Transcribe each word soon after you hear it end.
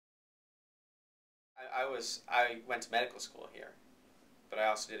I went to medical school here, but I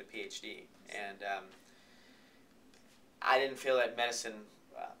also did a Ph.D. and I didn't feel that medicine,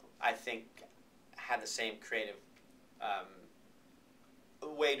 I think, had the same creative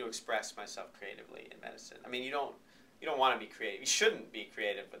way to express myself creatively in medicine. I mean, you don't want to be creative. You shouldn't be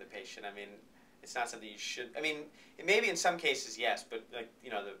creative with a patient. I mean, it's not something you should. I mean, maybe in some cases yes, but like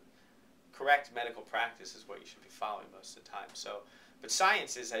the correct medical practice is what you should be following most of the time. So, but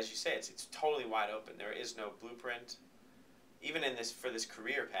science is, as you say, it's totally wide open. There is no blueprint, even in this for this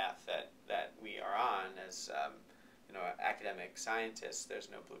career path that we are on as academic scientists. There's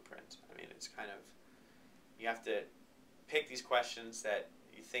no blueprint. I mean, it's kind of you have to pick these questions that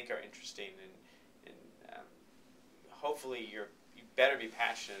you think are interesting, and hopefully you better be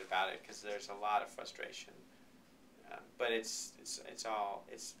passionate about it because there's a lot of frustration. But it's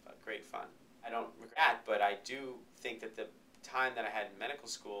great fun. I don't regret, but I do think that the time that I had in medical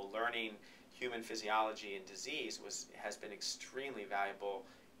school learning human physiology and disease has been extremely valuable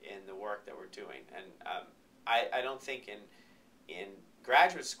in the work that we're doing. And I don't think in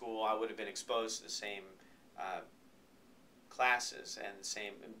graduate school I would have been exposed to the same classes and the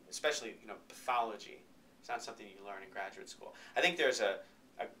same, especially pathology. It's not something you learn in graduate school. I think there's a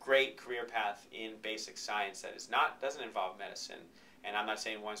great career path in basic science that doesn't involve medicine, and I'm not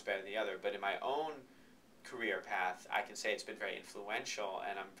saying one's better than the other, but in my own career path, I can say it's been very influential,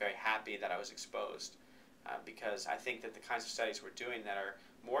 and I'm very happy that I was exposed because I think that the kinds of studies we're doing that are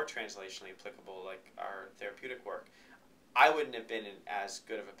more translationally applicable, like our therapeutic work, I wouldn't have been in as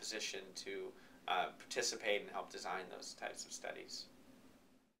good of a position to participate and help design those types of studies.